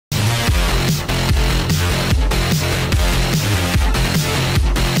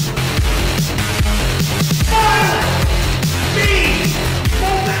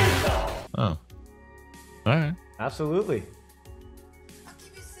All right. Absolutely.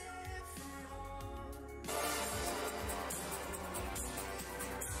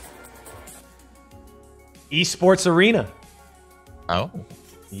 Esports arena. Oh.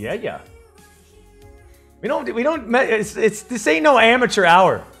 Yeah. It's this ain't no amateur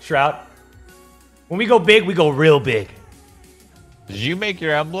hour, Shroud. When we go big, we go real big. Did you make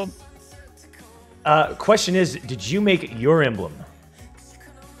your emblem? Question is, did you make your emblem?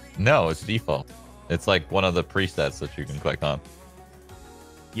 No, it's default. It's like one of the presets that you can click on.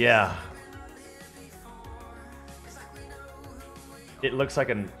 Yeah. It looks like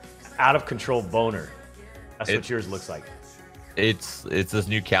an out of control boner. That's what yours looks like. It's this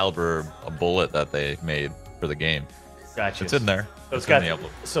new caliber a bullet that they made for the game. Gotcha. It's in there. So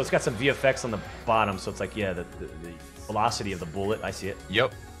it's got some VFX on the bottom, so it's like, yeah, the velocity of the bullet. I see it.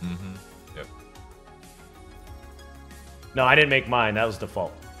 Yep. Mm-hmm. Yep. No, I didn't make mine. That was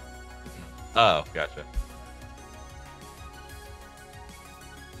default. Oh, gotcha.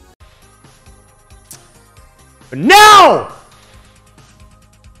 But now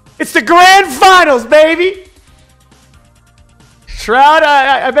it's the grand finals, baby. Shroud,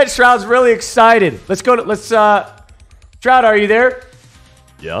 I bet Shroud's really excited. Shroud, are you there?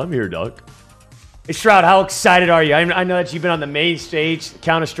 Yeah, I'm here, Doc. Hey, Shroud, how excited are you? I know that you've been on the main stage,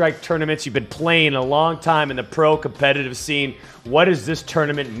 Counter-Strike tournaments. You've been playing a long time in the pro competitive scene. What does this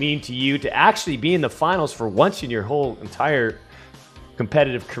tournament mean to you to actually be in the finals for once in your whole entire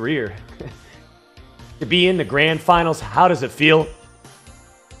competitive career? To be in the grand finals, how does it feel?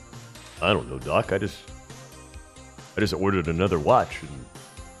 I don't know, Doc. I just ordered another watch and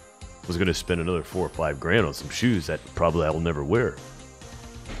was going to spend another $4 or $5 grand on some shoes that probably I will never wear.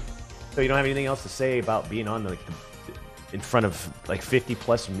 So you don't have anything else to say about being on in front of like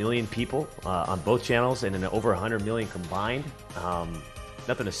 50+ million people on both channels and in over 100 million combined?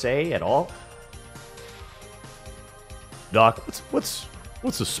 Nothing to say at all? Doc, what's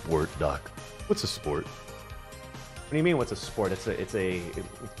a sport, Doc? What's a sport? What do you mean? What's a sport? It's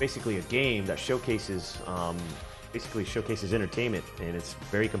basically a game that showcases entertainment, and it's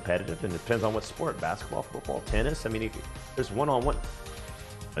very competitive, and it depends on what sport: basketball, football, tennis. I mean, there's one-on-one.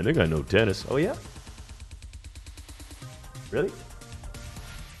 I think I know tennis. Oh yeah? Really?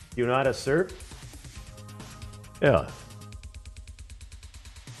 You know how to serve? Yeah.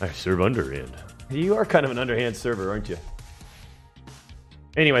 I serve underhand. You are kind of an underhand server, aren't you?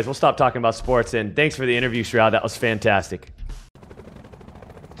 Anyways, we'll stop talking about sports, and thanks for the interview, Shroud. That was fantastic.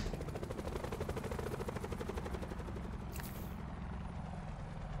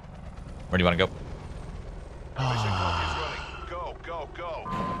 Where do you want to go? Go.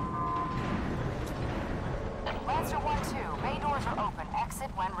 Lancer 1-2, bay doors are open. Exit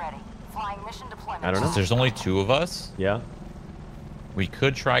when ready. Flying mission deployment. I don't know. Since there's only 2 of us. Yeah. We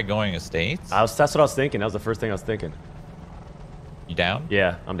could try going estates. That's what I was thinking. That was the first thing I was thinking. You down?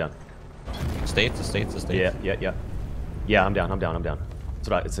 Yeah, I'm down. Estates. Yeah. Yeah, I'm down. That's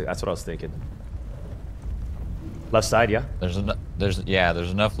what I was thinking. Left side, yeah.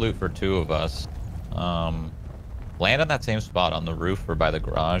 There's enough loot for 2 of us. Land on that same spot on the roof or by the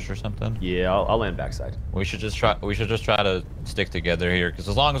garage or something. Yeah, I'll land backside. We should just try to stick together here, because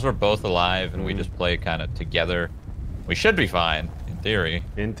as long as we're both alive and we just play kind of together, we should be fine in theory.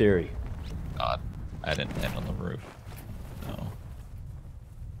 In theory. God, I didn't land on the roof. No.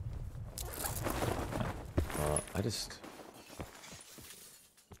 I just.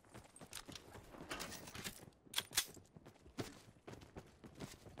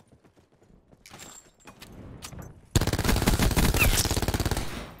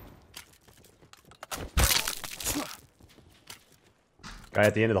 Guy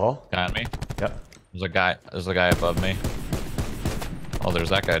at the end of the hall? Guy on me? Yep. There's a guy above me. Oh, there's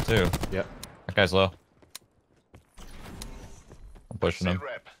that guy too. Yep. That guy's low. I'm pushing him.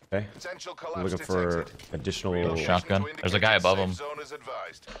 Okay. I'm looking for additional shotgun. There's a guy above him. He's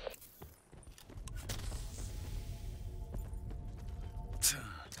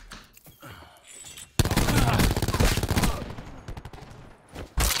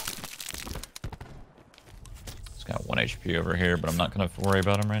got 1 HP over here, but I'm not gonna worry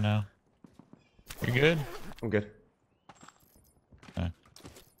about him right now. You good? I'm good. Okay.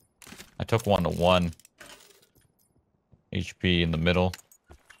 I took 1 to 1 HP in the middle.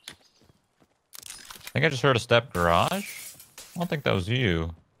 I think I just heard a step garage. I don't think that was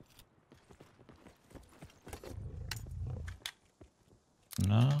you.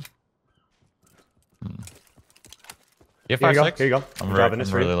 No. Yeah, 5-6. Here you go. I'm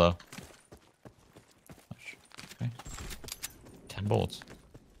really low. Okay. 10 bullets.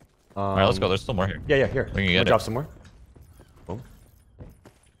 All right, let's go. There's still more here. Yeah, here. We can get it. Drop some more. Boom.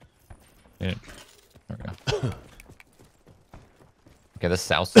 Yeah. There we go. Okay, the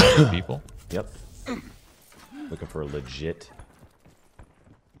south side of people. Yep. Looking for a legit.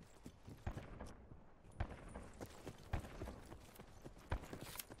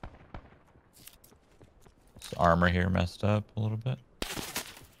 This armor here messed up a little bit.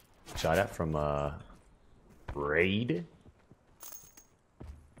 Shot at from raid.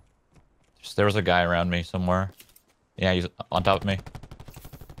 There was a guy around me somewhere. Yeah, he's on top of me.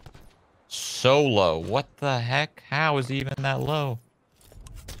 So low. What the heck? How is he even that low?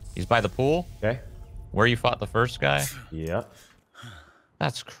 He's by the pool? Okay. Where you fought the first guy? Yep.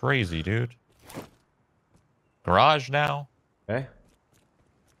 That's crazy, dude. Garage now. Okay.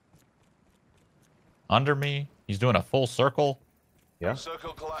 Under me. He's doing a full circle. Yeah.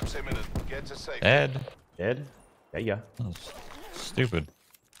 Circle collapse imminent. Get to safety. Dead. Dead. Yeah. That's stupid.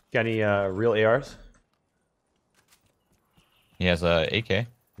 Got any real ARs? He has a AK.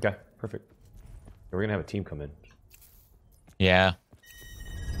 Okay, perfect. We're gonna have a team come in. Yeah.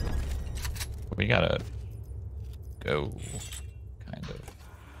 We gotta go. Kind of.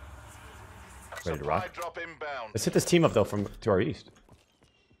 Ready to Supply rock? drop inbound. Let's hit this team up though from to our east.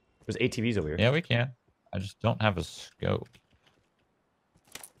 There's ATVs over here. Yeah, we can. I just don't have a scope.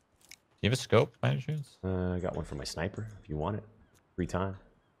 Do you have a scope by any chance? I got one for my sniper if you want it. Free time.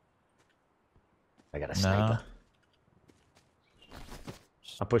 I got a No. sniper.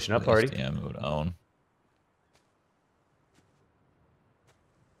 I'm pushing up already. SDM would own.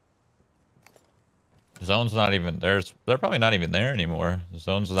 Zone's not even there's. They're probably not even there anymore. The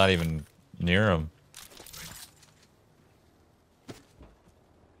zone's not even near them.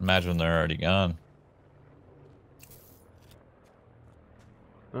 Imagine they're already gone.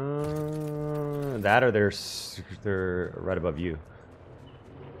 That or they're right above you.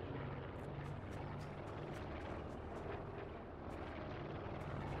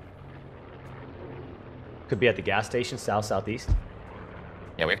 Could be at the gas station, southeast.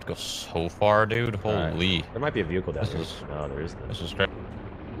 Yeah, we have to go so far, dude. Holy. Right. There might be a vehicle down This here. is- No, there isn't. This is great.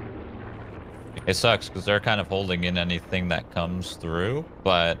 It sucks because they're kind of holding in anything that comes through,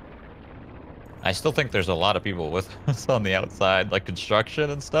 but I still think there's a lot of people with us on the outside, like construction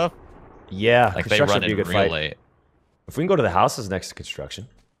and stuff. Yeah, Like they construction run would be in a good real fight. late. If we can go to the houses next to construction,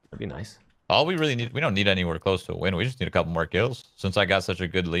 that'd be nice. All we really need, we don't need anywhere close to a win. We just need a couple more kills. Since I got such a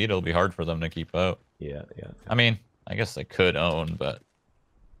good lead, it'll be hard for them to keep up. Yeah. I mean, I guess they could own, but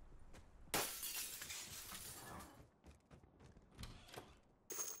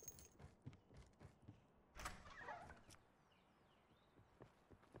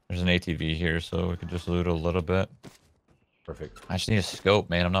there's an ATV here, so we could just loot a little bit. Perfect. I just need a scope,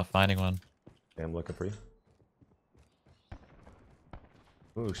 man. I'm not finding one. Okay, I'm looking for you.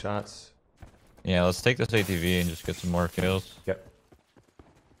 Ooh, shots. Yeah, let's take this ATV and just get some more kills. Yep.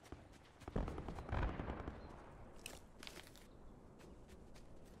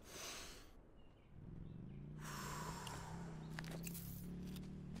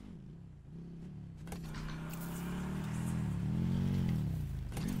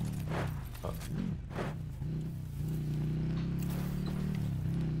 Oh.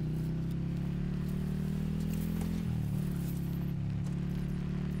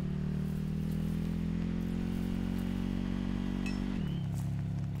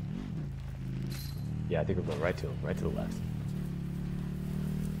 Yeah, I think we're going right to him, right to the left.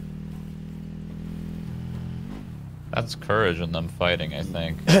 That's courage in them fighting, I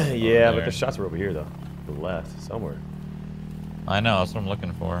think. Yeah, Over but the there. shots are over here though. To the left, somewhere. I know, that's what I'm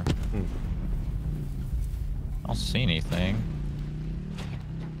looking for. I don't see anything.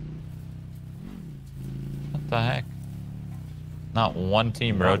 What the heck? Not one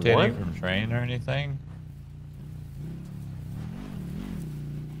team Not rotating one? from train or anything?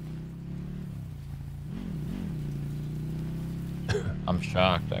 I'm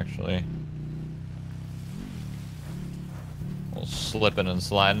shocked, actually. Well, slipping and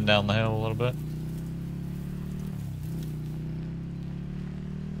sliding down the hill a little bit.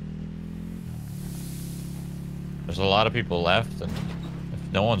 There's a lot of people left, and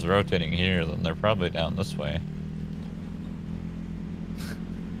if no one's rotating here, then they're probably down this way.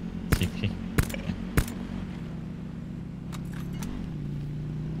 TP.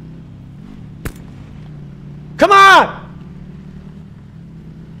 Come on!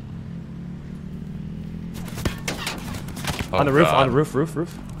 Oh, On the roof, God. on the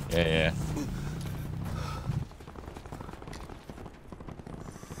roof. Yeah.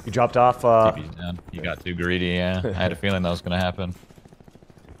 You dropped off, TP's down. You got too greedy, yeah. I had a feeling that was going to happen.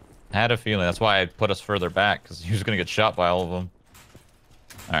 Had a feeling. That's why I put us further back, because he was going to get shot by all of them.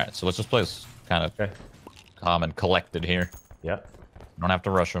 Alright, so let's just play this kind of okay. calm and collected here. Yep. Don't have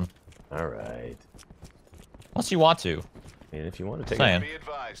to rush them. Alright. Unless you want to. And if you want to take Saying. it. Be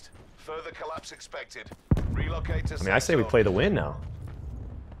advised. Further collapse expected. Relocate to I mean, I say we play the win now.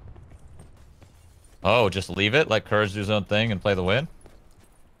 Oh, just leave it? Let Courage do his own thing and play the win?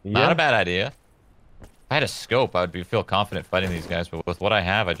 Yeah. Not a bad idea. If I had a scope, I would feel confident fighting these guys, but with what I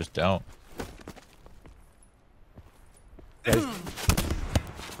have, I just don't. Guys.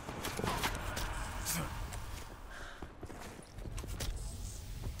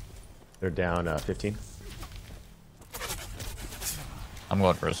 They're down 15. I'm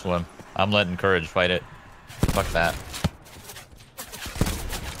going for a swim. I'm letting Courage fight it. Fuck that.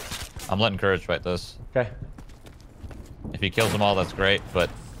 I'm letting Courage fight this. Okay. If he kills them all, that's great, but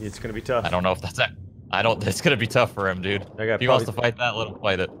It's gonna be tough. I don't know if that's that. I don't. It's gonna be tough for him, dude. I got If he wants to fight that, let him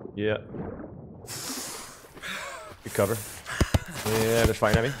fight it. Yeah. Good cover. Yeah, they're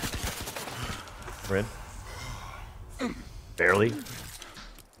fighting at me. We're in. Barely.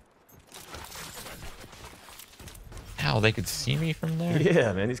 How they could see me from there?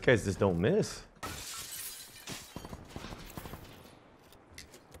 Yeah, man, these guys just don't miss.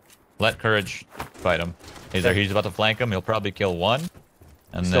 Let Courage fight him. He's about to flank him. He'll probably kill one,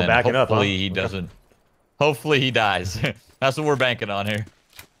 and Still then backing up, huh? hopefully he doesn't. Hopefully he dies. That's what we're banking on here.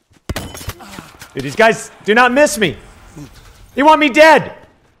 Dude, these guys do not miss me. They want me dead.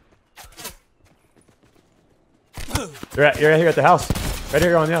 You're right here at the house. Right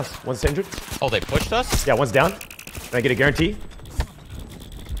here on the house. One's injured. Oh, they pushed us? Yeah, one's down. Can I get a guarantee?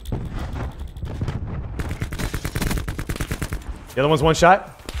 The other one's one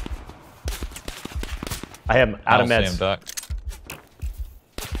shot. I am out of meds. Duck.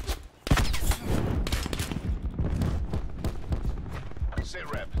 Sit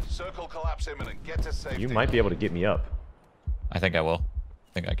rep. Circle collapse imminent. Get to safety. You might be able to get me up. I think I will.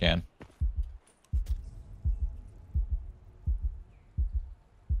 I think I can.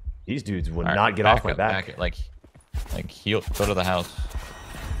 These dudes would All right, not get off my up, back. it. Like heal. Go to the house.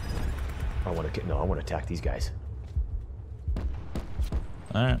 I want to get. No, I want to attack these guys.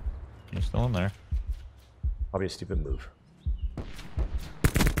 All right, you're still in there. Probably a stupid move.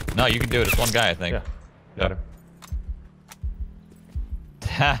 No, you can do it. It's one guy, I think. Yeah, got him.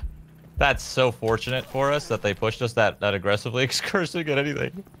 That's so fortunate for us that they pushed us that aggressively. Because Curse didn't get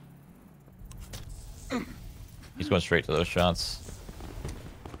anything. He's going straight to those shots.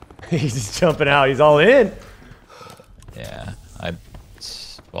 He's just jumping out. He's all in. Yeah,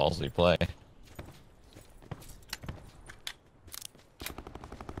 it's ballsy play.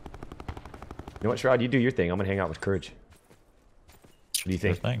 You know what, Shroud? You do your thing. I'm gonna hang out with Courage. What do you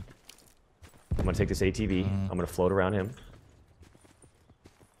think? Sure thing. I'm gonna take this ATV. I'm gonna float around him.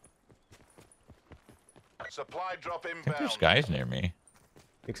 Supply drop I think inbound. there's guys near me.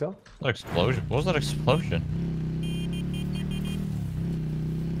 Think so? That explosion. What was that explosion?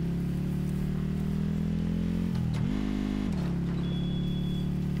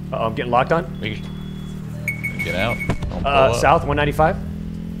 Uh-oh, I'm getting locked on. We can get out. Don't blow up. South 195.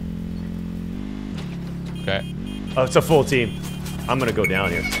 Okay. Oh, it's a full team. I'm gonna go down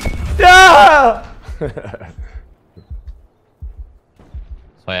here. Ah! So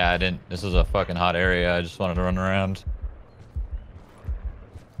yeah, I didn't. This is a fucking hot area. I just wanted to run around.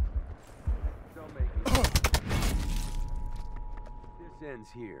 This ends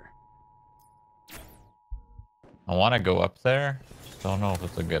here. I want to go up there. Just don't know if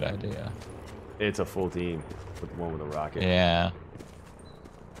it's a good idea. It's a full team with the one with the rocket. Yeah.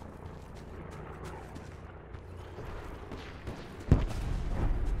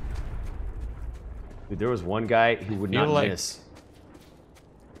 Dude, there was one guy who would Feel not like- miss.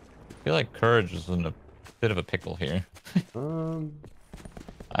 I feel like Courage is in a bit of a pickle here. Um,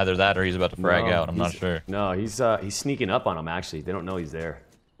 Either that or he's about to frag no, out. I'm not he's- sure. No, he's sneaking up on him. Actually, they don't know he's there.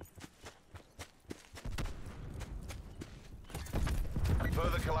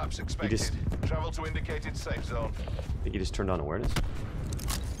 Further collapse expected. just- Travel to indicated safe zone. I think he just turned on awareness.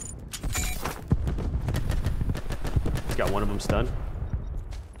 He's got one of them stunned.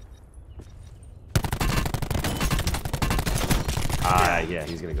 Ah, yeah,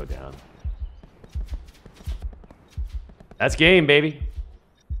 he's gonna go down. That's game, baby.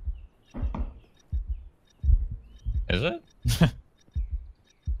 Is it?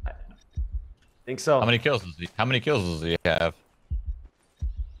 Think so. How many kills does he? How many kills does he have?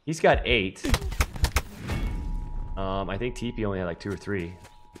 He's got 8. I think TP only had like 2 or 3.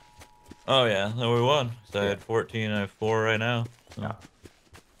 Oh yeah, no, we won. So I had 14. I have 4 right now. So. Yeah.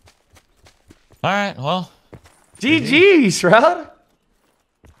 All right. Well. GG, Shroud.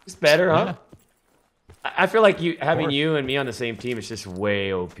 It's better, huh? Yeah. I feel like having you and me on the same team is just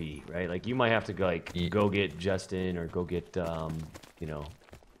way OP, right? Like you might have to go, like Yeah. go get Justin or go get you know,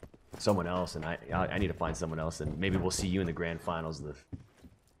 someone else, and I need to find someone else, and maybe we'll see you in the grand finals of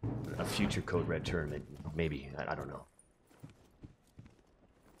a future Code Red tournament. Maybe. I don't know.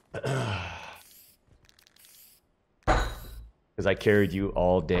 Because I carried you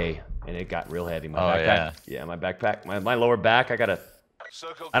all day, and it got real heavy. My backpack. Yeah, my backpack. My lower back, I don't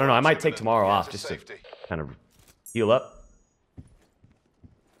know. I might take tomorrow off just to kind of heal up.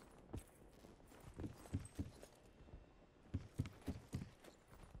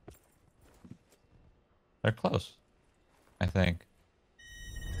 They're close, I think.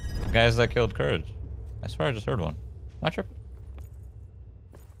 The guys that killed Courage. I swear I just heard one. Am I tripping?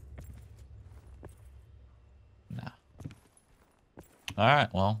 Nah.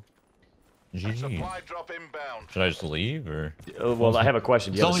 Alright, well. GG. Supply drop inbound. Should I just leave, or? Well, I have a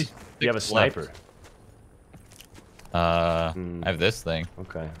question. Do you have a sniper? I have this thing.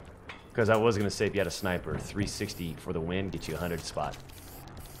 Okay. Because I was going to say, if you had a sniper, 360 for the win, get you 100 spot.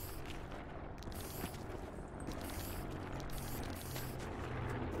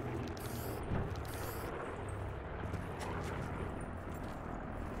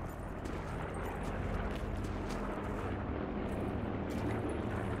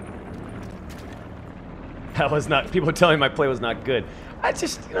 That was not. People were telling me my play was not good. I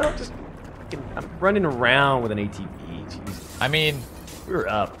just, I'm running around with an ATV. Jeez. I mean, we were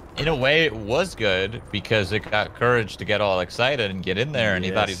up. In a way, it was good because it got Courage to get all excited and get in there, and he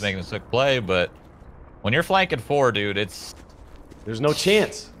thought he was making a sick play. But when you're flanking 4, dude, there's no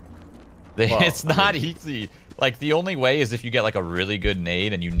chance. It's not easy. Like, the only way is if you get like a really good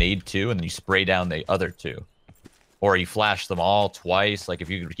nade and you nade 2 and then you spray down the other 2, or you flash them all twice. Like,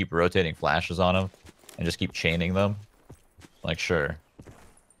 if you keep rotating flashes on them and just keep chaining them, like, sure.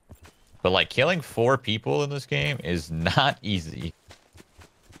 But like, killing 4 people in this game is not easy.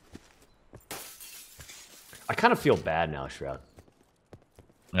 I kind of feel bad now, Shroud.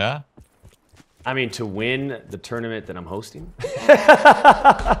 Yeah? I mean, to win the tournament that I'm hosting,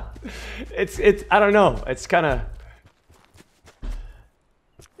 it's I don't know. It's kind of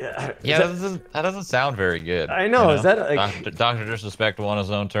yeah. That doesn't sound very good. I know. You know? Is that like DrDisRespect won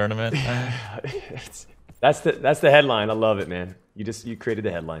his own tournament? That's the headline. I love it, man. You created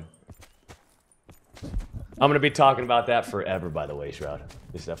the headline. I'm gonna be talking about that forever, by the way, Shroud.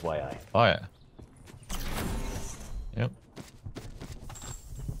 Just FYI. Oh yeah. Yep.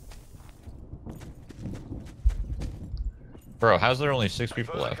 Bro, how's there only 6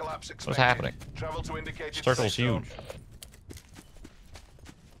 people left? What's happening? Circle's huge.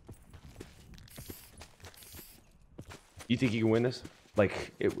 You think you can win this?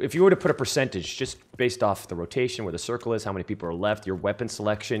 Like, if you were to put a percentage, just based off the rotation, where the circle is, how many people are left, your weapon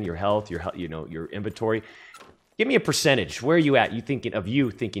selection, your health, your inventory, give me a percentage. Where are you at? You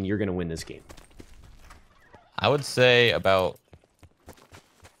thinking you're gonna win this game? I would say about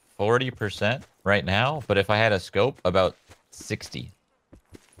 40% right now, but if I had a scope, about 60.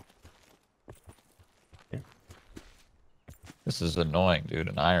 Yeah. This is annoying, dude.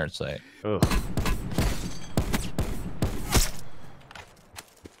 An iron sight. Ugh.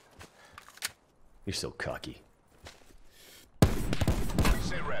 You're so cocky.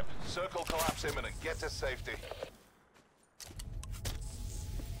 Sit rep. Circle collapse imminent. Get to safety.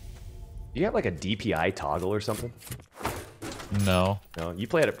 Do you have like a DPI toggle or something? No. No. You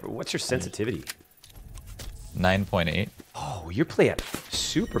play at what's your sensitivity? 9.8. Oh, you play at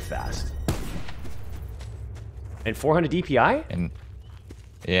super fast. And 400 DPI? And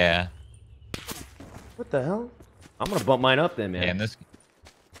yeah. What the hell? I'm gonna bump mine up then, man. Yeah,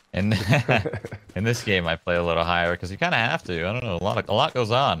 in this game, I play a little higher because you kind of have to. I don't know. A lot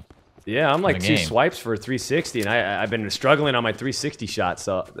goes on. Yeah, I'm like 2 swipes for 360, and I've been struggling on my 360 shot.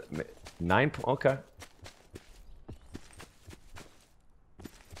 So 9. Okay.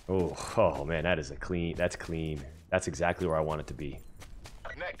 Oh man, that is a clean. That's clean. That's exactly where I want it to be.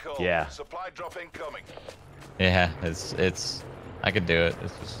 Net call. Yeah. Supply drop incoming. Yeah, it's. I could do it.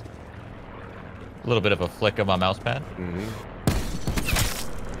 It's just a little bit of a flick of my mouse pad. Mm-hmm.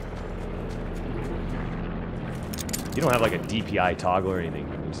 You don't have like a DPI toggle or anything.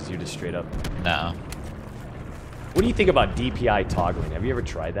 You're just straight up. No. What do you think about DPI toggling? Have you ever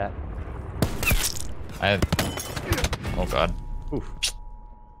tried that? Oh god. Oof.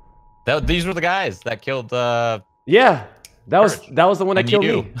 These were the guys that killed. Yeah, that was the one that killed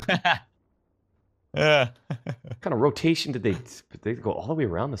me. Yeah. What kind of rotation did they go all the way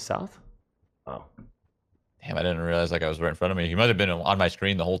around the south? Oh. Damn, I didn't realize like I was right in front of me. He might have been on my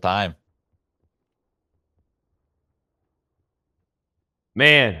screen the whole time.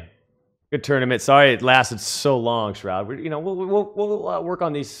 Man, Good tournament. Sorry it lasted so long, Shroud. We'll work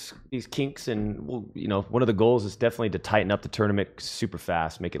on these kinks, and one of the goals is definitely to tighten up the tournament super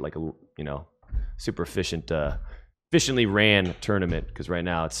fast, make it like a super efficiently ran tournament. Because right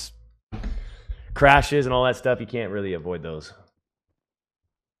now it's crashes and all that stuff. You can't really avoid those.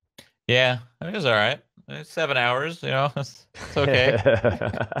 Yeah, it was all right. It's 7 hours. It's okay.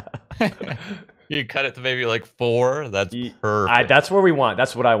 You cut it to maybe like 4. That's perfect. That's where we want.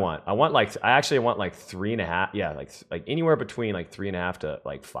 That's what I want. I actually want like 3.5. Yeah, like anywhere between like 3.5 to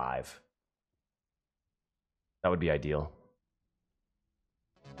like 5. That would be ideal.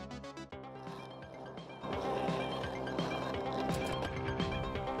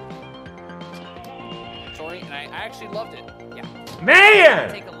 Sorry, and I actually loved it. Yeah. Man!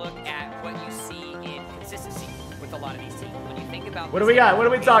 Take a look at what you see in consistency with a lot of these teams. When you think about what do we got? What are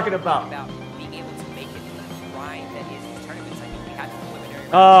we talking about? Being able to make it the grind that is these tournaments. I mean, we had the preliminary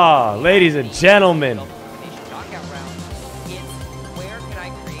round. Oh, ladies and gentlemen. Knockout round. It's where can I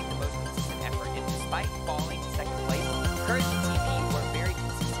create the most consistent effort? And despite falling to second place, Courage and TP were very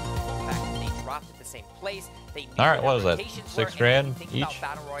consistent with the fact that they dropped at the same place. They knew all right, what was that? 6 grand each? about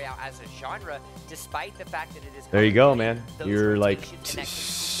Battle Royale as a genre, despite the fact that it is. There you go, man. You're like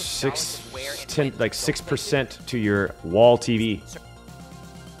 6% to your wall TV.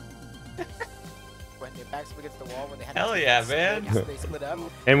 Hell yeah, man.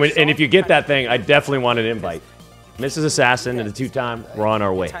 And if you get that thing, I definitely want an invite. Mrs. Assassin and the 2-time, we're on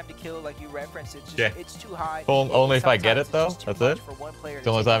our way. Only if I get it, though? That's it? It's the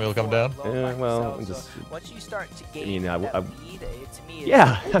only time it'll come down? Well, once you start to gain I want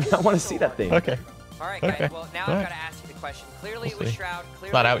to see that thing. Okay. All right, guys. Well, now I've got to ask you the question. Clearly, it was Shroud.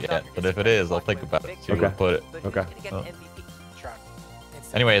 It's not out yet, but if it is, I'll think about it. See where we'll put it. Okay.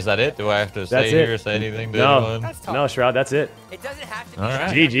 Anyway, is that it? Do I have to say anything? No, Shroud, that's it. It doesn't have to be. All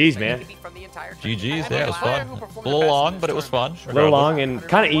right. GG's, man. GG's, yeah, it was fun. A little long, but it was fun. A little long and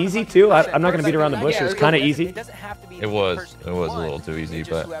kind of easy, too. I'm not going to beat around the bush. It was kind of easy. It was a little too easy,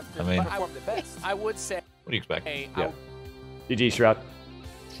 but, I mean, I would say. what do you expect? Yeah. GG, Shroud.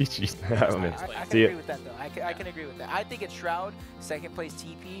 GG. I can agree with that, though. I can agree with that. I think it's Shroud, second place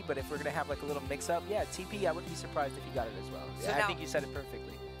TP, but if we're going to have like a little mix-up, yeah, TP, I wouldn't be surprised if you got it as well. So I think you said it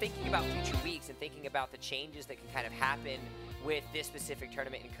perfectly. Thinking about future weeks and thinking about the changes that can kind of happen with this specific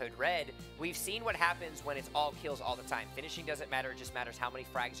tournament in Code Red, we've seen what happens when it's all kills all the time. Finishing doesn't matter, it just matters how many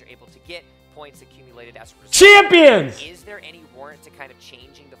frags you're able to get, points accumulated as a result. Champions! Is there any warrant to kind of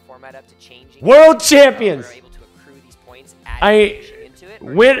changing the format up to changing World champions! Able to accrue these points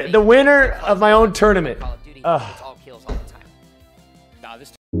the winner of my own tournament. Call of Duty, it's all kills all the time. Nah,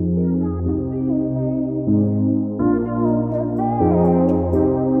 this